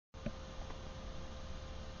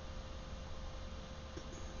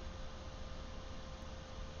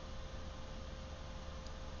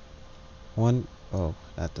One, oh,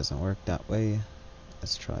 that doesn't work that way.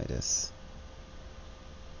 Let's try this.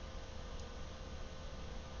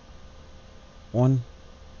 1,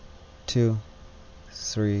 2,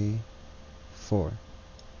 3, 4.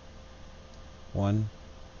 1,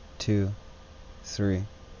 2, 3,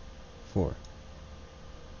 4.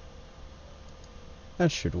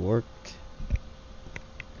 That should work.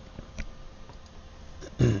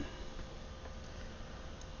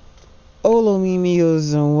 Hola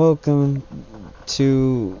mimios and welcome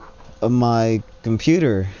to my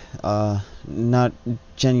computer. Not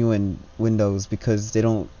genuine Windows, because they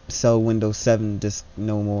don't sell Windows 7 disk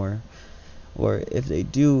no more. Or if they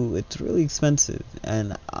do, it's really expensive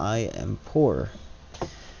and I am poor.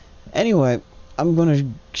 Anyway, I'm gonna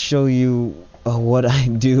show you what I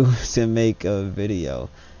do to make a video.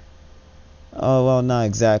 Oh, well, not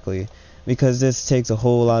exactly, because this takes a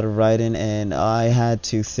whole lot of writing and I had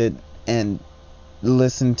to sit and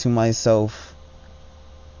listen to myself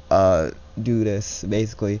do this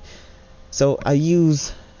basically. So I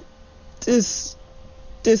use this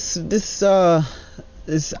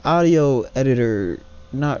audio editor.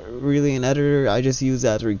 Not really an editor, I just use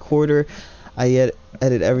that as a recorder. I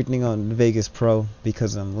edit everything on Vegas Pro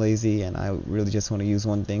because I'm lazy and I really just want to use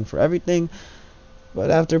one thing for everything. But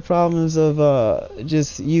after problems of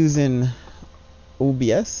just using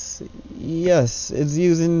OBS, yes, it's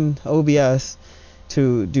using OBS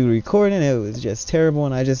to do recording, it was just terrible,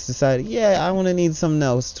 and I just decided, yeah, I want to need something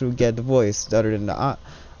else to get the voice other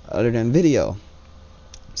than video.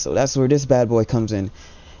 So that's where this bad boy comes in,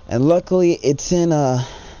 and luckily it's in I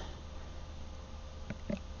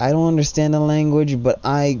don't understand the language, but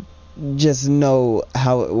I just know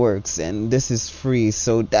how it works, and this is free,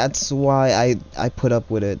 so that's why I put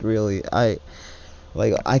up with it. Really, I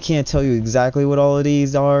can't tell you exactly what all of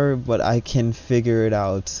these are, but I can figure it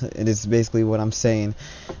out. It is basically what I'm saying.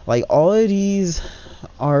 Like, all of these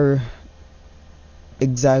are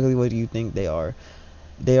exactly what you think they are.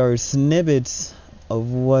 They are snippets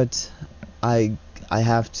of what I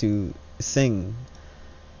have to sing.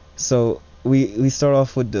 So we start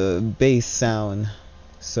off with the bass sound.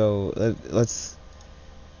 So let's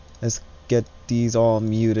get these all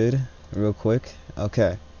muted real quick.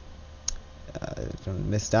 Okay. Don't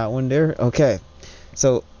miss that one there. Okay,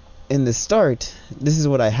 so in the start, this is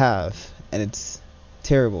what I have, and it's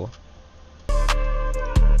terrible. Gonna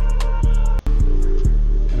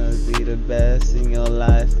be the best in your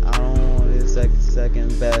life. I don't want it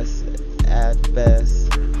second best at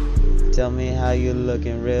best. Tell me how you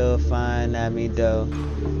looking real fine at me though.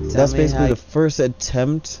 That's basically the first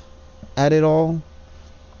attempt at it all.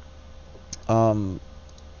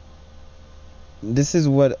 This is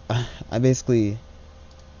what I basically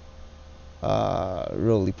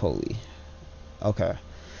roly poly. Okay,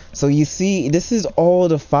 so you see, this is all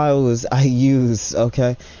the files I use.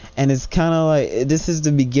 Okay, and it's kind of like, this is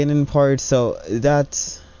the beginning part, so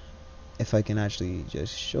that's, if I can actually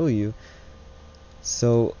just show you.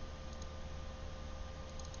 So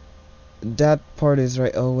that part is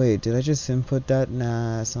right. Oh wait, did I just input that?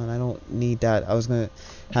 Nah, son, I don't need that. I was gonna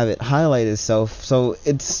have it highlight itself. So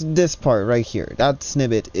it's this part right here. That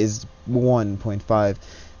snippet is 1.5.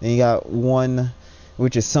 Then you got 1,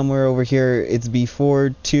 which is somewhere over here. It's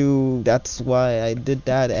before 2. That's why I did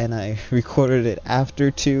that, and I recorded it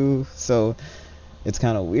after 2. So it's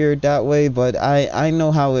kind of weird that way, but I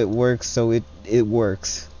know how it works, so it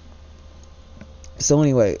works. So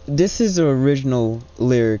anyway, this is the original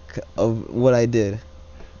lyric of what I did.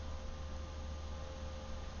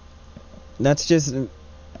 That's just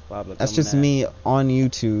Pablo, me on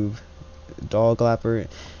YouTube. Dog lapper.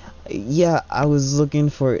 Yeah, I was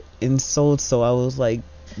looking for insults, so I was like,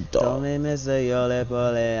 don't make me say yole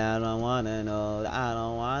pole, I don't wanna know. I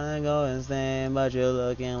don't wanna go insane, but you're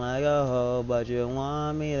looking like a hoe. But you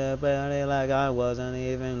want me to play like I wasn't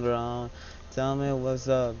even grown. Tell me what's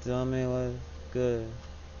up, tell me what's good.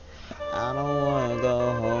 I don't wanna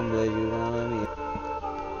go home, but you wanna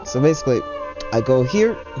be. So basically, I go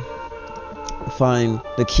here, find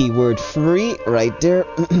the keyword free right there.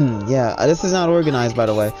 Yeah, this is not organized, by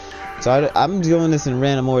the way, so I'm doing this in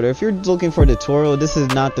random order. If you're looking for a tutorial, this is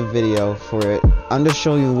not the video for it. I'm just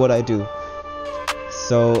showing you what I do.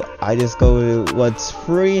 So I just go to what's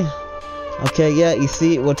free. Okay, yeah, you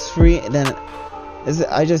see what's free, and then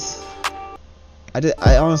I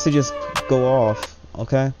honestly just go off.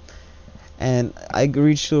 Okay, and I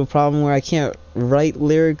reached to a problem where I can't write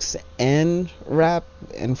lyrics and rap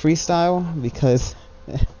and freestyle because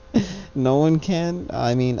no one can.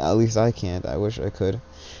 I mean, at least I can't. I wish I could.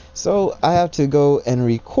 So I have to go and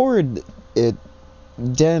record it,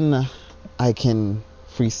 then I can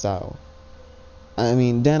freestyle. I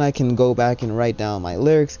mean, then I can go back and write down my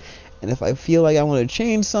lyrics, and if I feel like I want to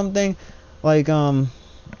change something, like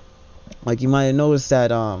you might have noticed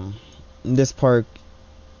that in this part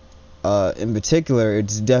in particular,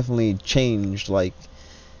 it's definitely changed, like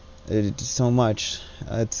it's so much.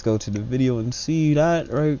 Let's go to the video and see that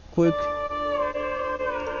right quick.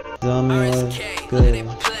 Tell me what's good.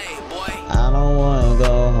 I don't wanna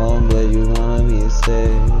go home, but you want me to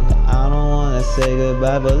stay. I don't wanna say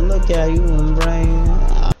goodbye, but look at you and brain.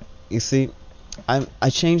 You see, I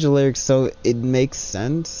changed the lyrics so it makes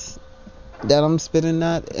sense that I'm spitting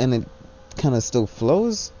that, and it kind of still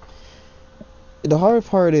flows. The hard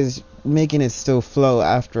part is making it still flow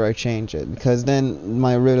after I change it, because then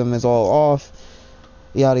my rhythm is all off,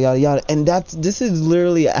 yada yada yada. And this is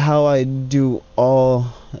literally how I do all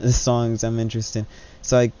the songs I'm interested in.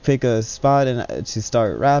 So I pick a spot and to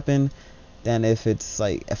start rapping. Then if it's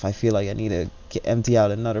like, if I feel like I need to empty out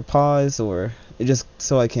another pause, or just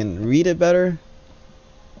so I can read it better.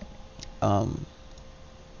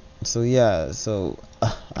 So yeah, so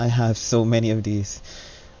I have so many of these.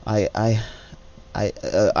 I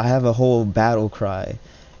have a whole battle cry.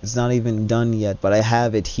 It's not even done yet, but I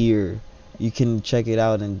have it here. You can check it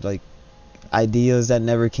out, and like ideas that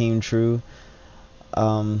never came true.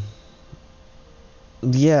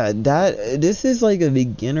 Yeah, this is like a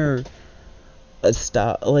beginner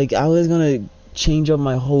style. Like, I was gonna change up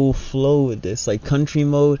my whole flow with this, like country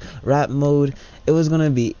mode, rap mode. It was gonna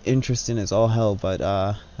be interesting as all hell, but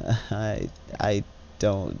I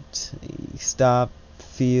don't stop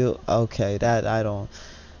feel okay.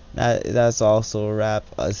 That's also a rap.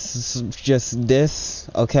 Just this,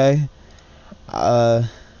 okay.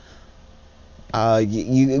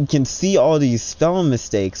 You can see all these spelling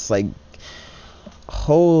mistakes, like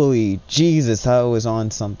holy Jesus, how it was on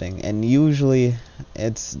something. And usually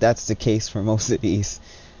that's the case for most of these.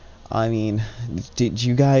 I mean, did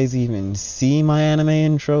you guys even see my anime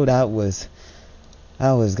intro? That was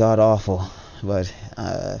god awful. But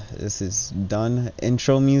this is done.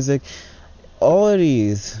 Intro music, all of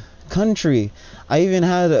these country. I even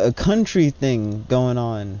had a country thing going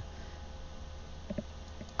on.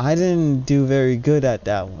 I didn't do very good at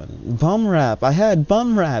that one. Bum rap. I had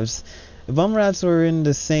bum raps. Bum raps were in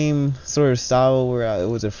the same sort of style where it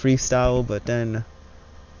was a freestyle, but then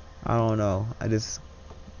I don't know. It's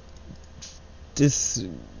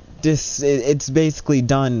basically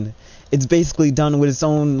done. It's basically done with its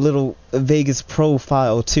own little Vegas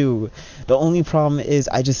profile too. The only problem is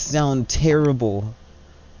I just sound terrible,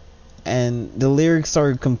 and the lyrics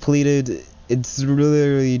are completed. It's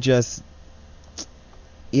literally just,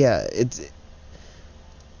 yeah.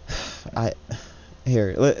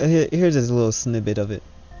 Here's this little snippet of it.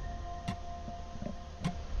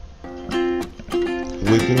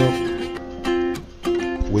 Waking up,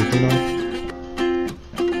 waking up,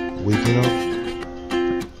 waking up.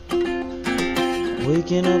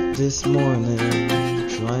 Waking up this morning,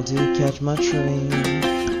 trying to catch my train.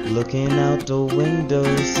 Looking out the window,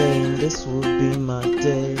 saying this will be my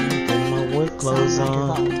day. Getting my work clothes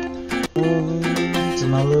on. To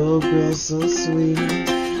my little girl so sweet,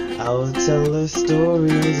 I will tell her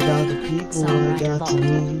stories about the people I got to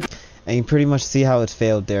meet. And you pretty much see how it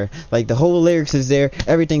failed there. Like, the whole lyrics is there,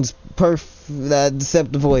 everything's perfect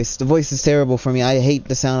except the voice. The voice is terrible for me. I hate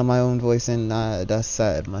the sound of my own voice, and that's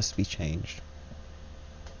sad. It must be changed.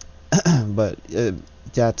 But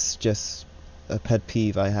that's just a pet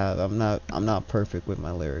peeve I have. I'm not perfect with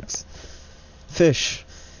my lyrics. Fish.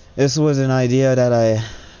 This was an idea that I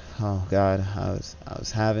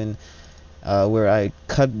was having, where I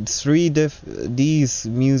cut these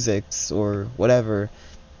musics or whatever,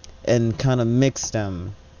 and kind of mix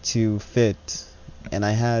them to fit. And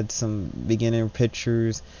I had some beginner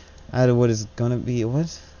pictures. I had what is gonna be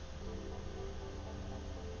what?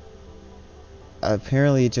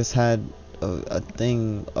 Apparently it just had a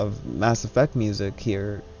thing of Mass Effect music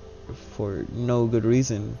here for no good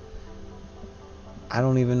reason. I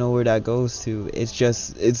don't even know where that goes to.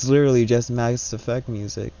 It's literally just Mass Effect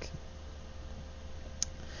music.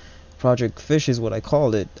 Project Fish is what I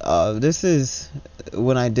called it. This is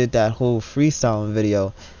when I did that whole freestyling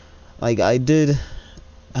video. Like, I did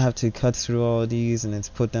have to cut through all these and it's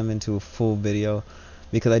put them into a full video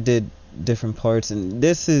because I did different parts, and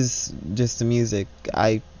this is just the music.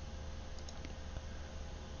 Like,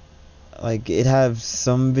 it have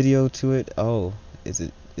some video to it. Oh, is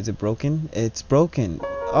it broken? It's broken.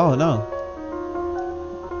 Oh no.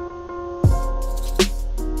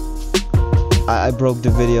 I broke the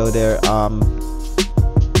video there.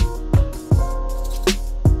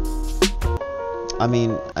 I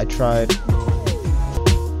mean, I tried.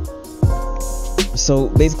 So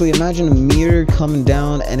basically, imagine a meter coming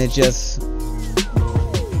down, and it just,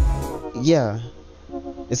 yeah,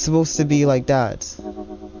 it's supposed to be like that.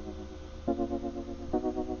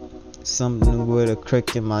 Something with a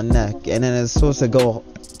crick in my neck, and then it's supposed to go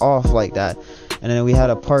off like that. And then we had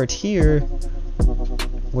a part here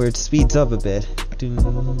where it speeds up a bit. Dun,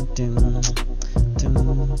 dun, dun,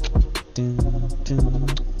 dun, dun,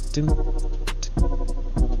 dun.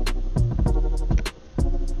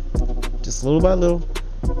 Just little by little.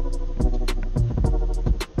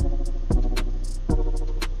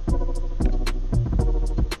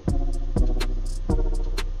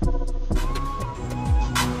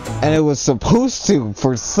 And it was supposed to,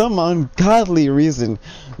 for some ungodly reason,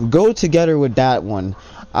 go together with that one.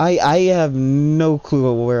 I have no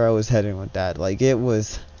clue where I was heading with that. Like, it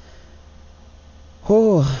was...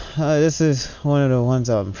 Oh, this is one of the ones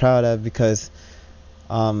I'm proud of, because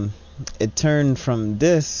it turned from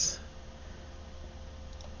this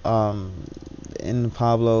in the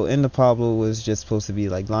Pablo was just supposed to be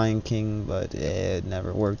like Lion King, but it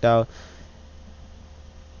never worked out.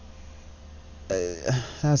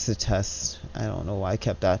 That's a test. I don't know why I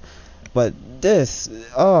kept that. But this,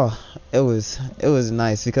 oh, it was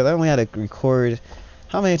nice, because I only had to record.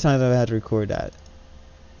 How many times have I had to record that?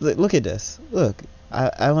 Look at this. Look,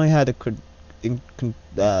 I only had to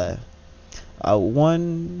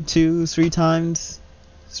 1, 2, 3 times.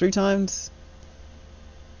 3 times.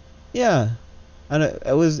 Yeah, and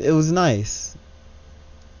it was nice.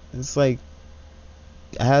 It's like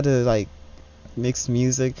I had to like mix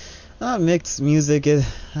music. Not mix music. I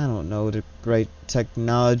don't know the right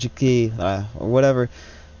technology or whatever.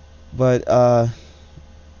 But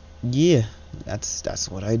yeah, that's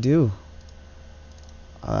what I do.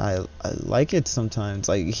 I like it sometimes.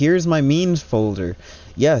 Like, here's my memes folder.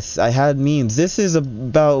 Yes, I had memes. This is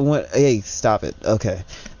about what. Hey, stop it. Okay,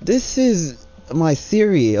 this is my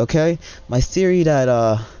theory. Okay, my theory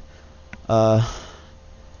that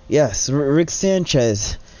yes, Rick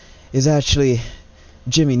Sanchez is actually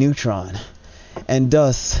Jimmy Neutron, and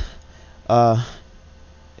thus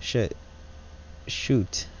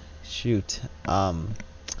shoot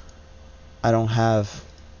I don't have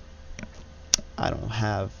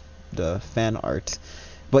the fan art,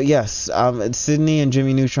 but yes, Sydney and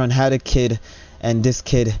Jimmy Neutron had a kid, and this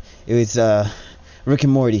kid, it was Rick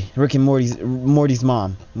and Morty's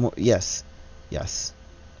mom. Yes.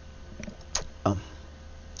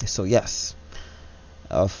 So yes,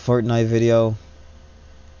 a Fortnite video.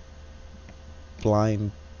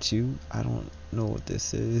 Blind 2. I don't know what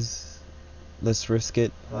this is. Let's risk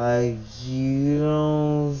it. Like, you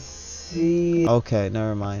don't see. Okay,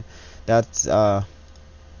 never mind. That's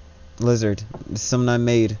Lizard. It's something I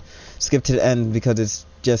made. Skip to the end because it's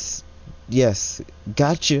just, yes,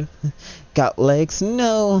 gotcha. Got legs?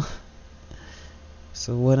 No.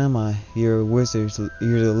 So what am I? You're a wizard.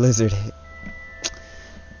 You're the lizard.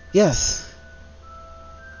 Yes.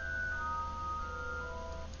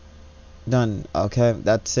 Done. Okay,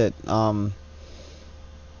 that's it.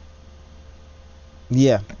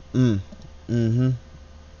 Yeah.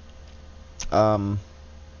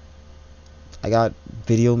 I got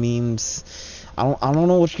video memes. I don't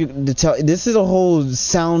know what to tell. This is a whole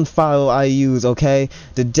sound file I use. Okay,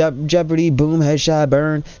 the Jeopardy, boom, headshot,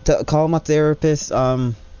 burn. To call my therapist.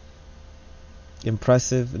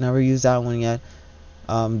 Impressive. Never used that one yet.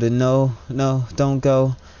 The no, don't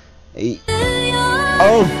go.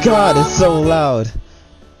 Oh God, it's so loud.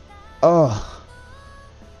 Oh.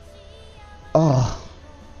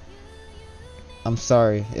 I'm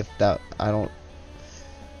sorry if that, I don't.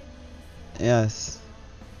 Yes.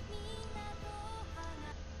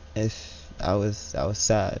 If I was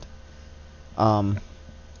sad.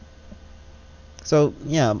 So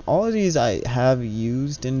yeah, all of these I have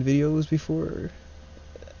used in videos before.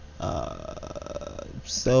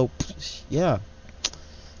 So yeah.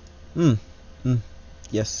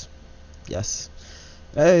 Yes.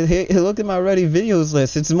 Hey, look at my already videos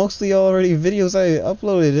list. It's mostly already videos I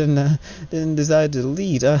uploaded and didn't decide to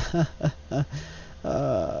delete.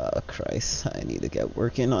 Christ, I need to get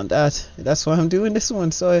working on that. That's why I'm doing this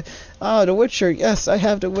one. So, The Witcher. Yes, I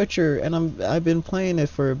have The Witcher, and I've been playing it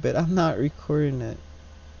for a bit. I'm not recording it.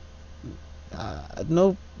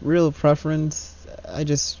 No real preference. I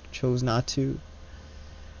just chose not to.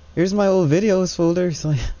 Here's my old videos folder. It's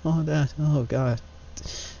like, oh that. Oh God.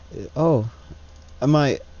 Oh.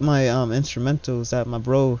 My instrumentals that my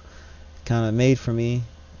bro kind of made for me,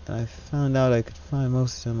 and I found out I could find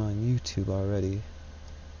most of them on YouTube already,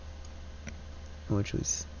 which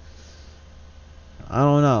was, I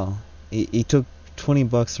don't know, he took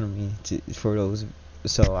 $20 from me for those,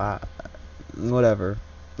 so whatever.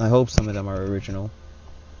 I hope some of them are original.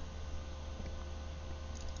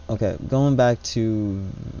 Okay, going back to,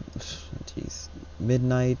 jeez,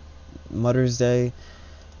 midnight, Mother's Day.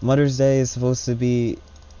 Mother's Day is supposed to be,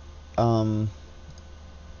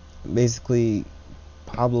 basically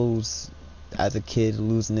Pablo's as a kid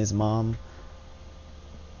losing his mom.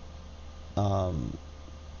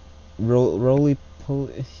 Roly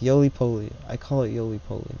Poly, Yoly Poly. I call it Yoly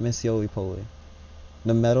Poly. Miss Yoly Poly.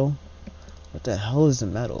 The medal? What the hell is the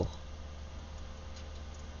medal?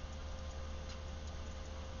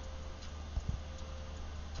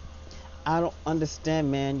 I don't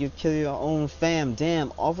understand, man. You kill your own fam.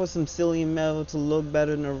 Damn, offer some silly metal to look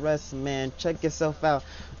better than the rest, man. Check yourself out.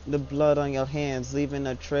 The blood on your hands, leaving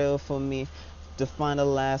a trail for me to find the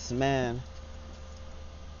last man.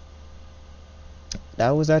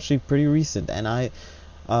 That was actually pretty recent, and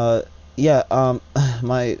yeah,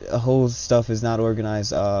 my whole stuff is not organized,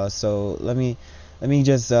 so let me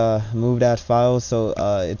just move that file so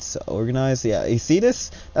it's organized. Yeah, you see this?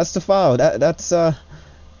 That's the file. That's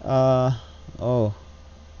oh,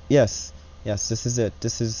 yes, this is it.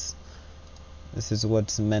 This is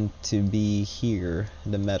what's meant to be here.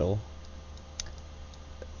 The medal.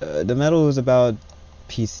 The medal is about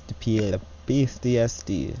PTSD.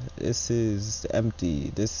 This is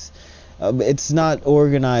empty. This it's not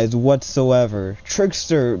organized whatsoever.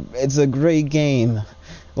 Trickster, it's a great game,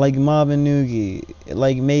 like Mob and Noogie,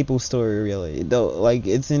 like Maple Story, really. Though, like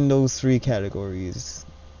it's in those three categories.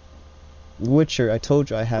 Witcher, I told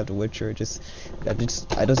you I have the Witcher. I just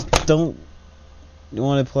don't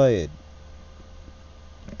want to play it.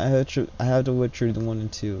 I have the Witcher, the 1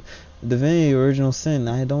 and 2. Divinity Original Sin,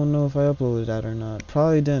 I don't know if I uploaded that or not.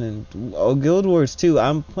 Probably didn't. Oh, Guild Wars 2,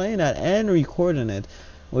 I'm playing that and recording it,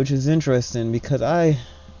 which is interesting because I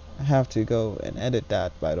have to go and edit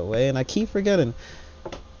that, by the way, and I keep forgetting.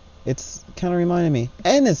 It's kind of reminding me.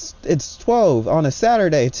 And it's 12 on a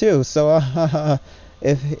Saturday too, so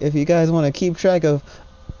if you guys want to keep track of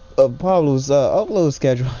Pablo's upload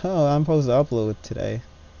schedule, oh, I'm supposed to upload today.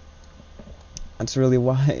 That's really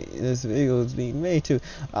why this video is being made too.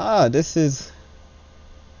 This is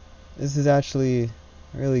actually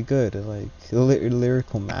really good. Like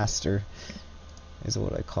lyrical master is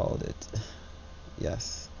what I called it.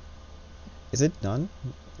 Yes. Is it done?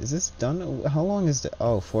 Is this done? How long is it?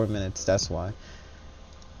 Oh, 4 minutes. That's why.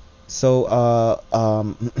 So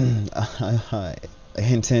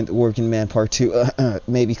hint hint, Working Man Part 2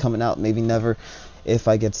 maybe coming out, maybe never, if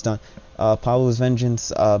I gets done. Pablo's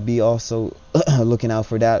Vengeance, be also looking out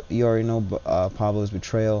for that. You already know Pablo's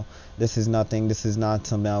Betrayal. This is nothing. This is not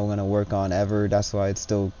something I'm gonna work on ever. That's why it's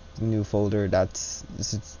still new folder. This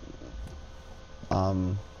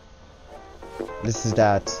is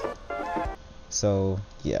that. So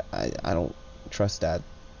yeah, I don't trust that.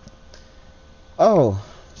 Oh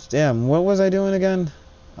damn, what was I doing again?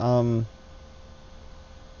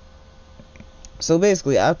 So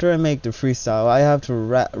basically, after I make the freestyle, I have to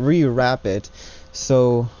re-rap it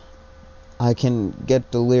so I can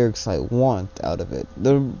get the lyrics I want out of it.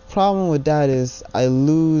 The problem with that is I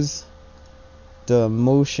lose the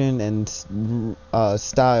emotion and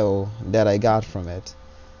style that I got from it.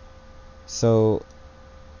 So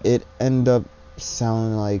it end up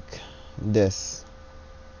sounding like this.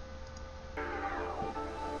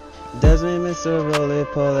 Does me Mr. Roly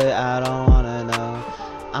Poly, I don't wanna know.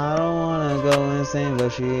 I don't wanna go insane,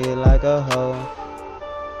 but she like a hoe.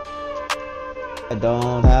 I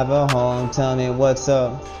don't have a home, tell me what's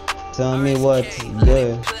up, tell me what's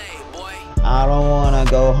good. I don't wanna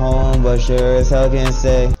go home, but sure as hell can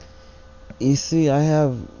say. You see, I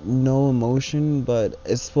have no emotion, but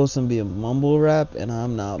it's supposed to be a mumble rap, and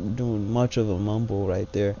I'm not doing much of a mumble right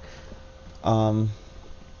there. I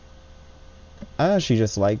actually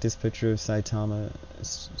just like this picture of Saitama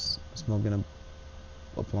smoking a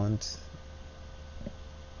blunt.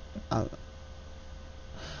 I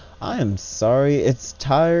am sorry, it's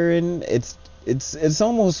tiring. It's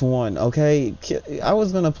almost 1, okay? I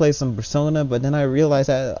was gonna play some Persona, but then I realized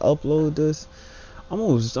I had to upload this. I'm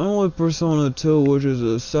almost done with Persona 2, which is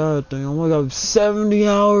a sad thing. Oh my god, 70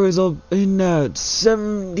 hours up in that.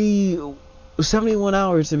 71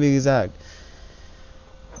 hours to be exact.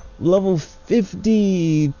 Level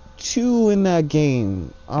 52 in that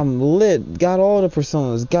game. I'm lit. Got all the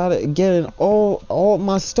personas. Got it. Getting all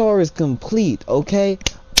my star is complete. Okay.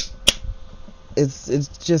 It's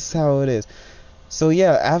just how it is. So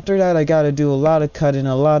yeah, after that I gotta do a lot of cutting,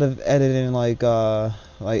 a lot of editing, like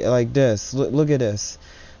this. Look at this.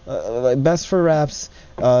 Like best for raps.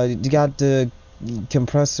 You got the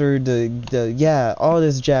compressor, the yeah, all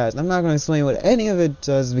this jazz. I'm not gonna explain what any of it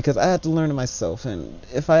does because I had to learn it myself, and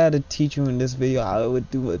if I had to teach you in this video, I would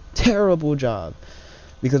do a terrible job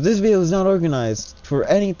because this video is not organized for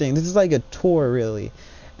anything. This is like a tour, really,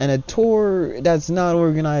 and a tour that's not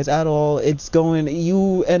organized at all. It's going,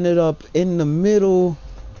 you ended up in the middle,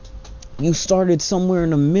 you started somewhere in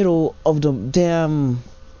the middle of the damn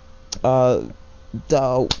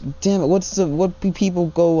damn it, what do people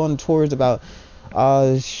go on tours about?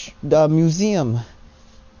 The museum.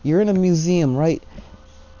 You're in a museum, right?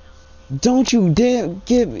 Don't you damn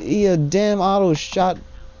give a damn auto shut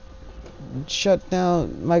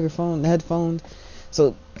down microphone, headphones.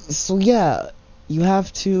 So yeah, you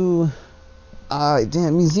have to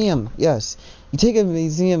damn museum. Yes, you take a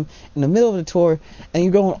museum in the middle of the tour and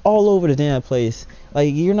you're going all over the damn place.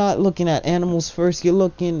 Like, you're not looking at animals first, you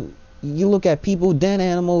look at people, then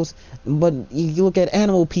animals, but you look at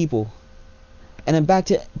animal people, and then back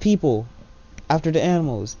to people after the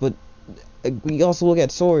animals. But we also look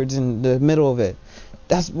at swords in the middle of it.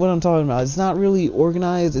 That's what I'm talking about. It's not really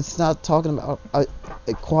organized. It's not talking about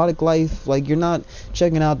aquatic life. Like, you're not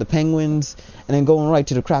checking out the penguins and then going right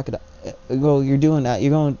to the crocodile. You're doing that. You're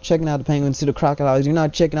going checking out the penguins to the crocodiles. You're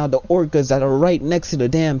not checking out the orcas that are right next to the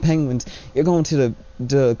damn penguins. You're going to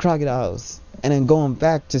the crocodiles and then going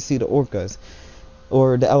back to see the orcas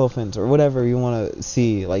or the elephants or whatever you want to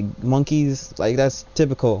see. Like monkeys, like that's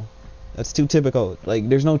typical. That's too typical. Like,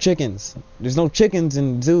 there's no chickens. There's no chickens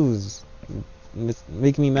in zoos. It's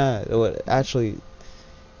making me mad. Actually,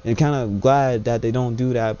 I'm kind of glad that they don't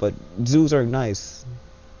do that, but zoos are nice.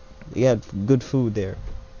 You had good food there.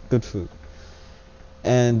 Good food.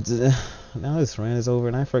 And now this rant is over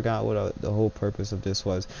and I forgot what the whole purpose of this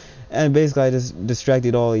was. And basically I just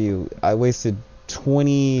distracted all of you. I wasted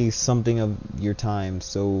 20 something of your time,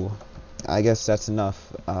 so I guess that's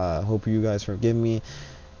enough. Hope you guys forgive me.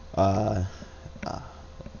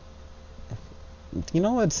 You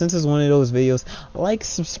know what, since it's one of those videos, like,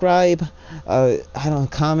 subscribe, I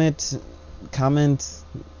don't comment on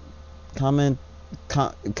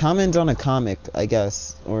a comic, I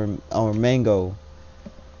guess, or mango.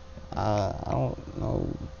 I don't know.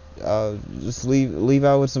 Just leave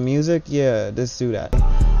out with some music. Yeah, just do that.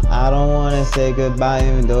 I don't wanna say goodbye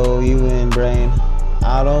even though you in brain.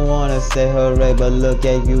 I don't wanna say hooray, but look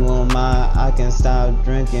at you on mine. I can stop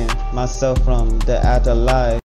drinking myself from the afterlife.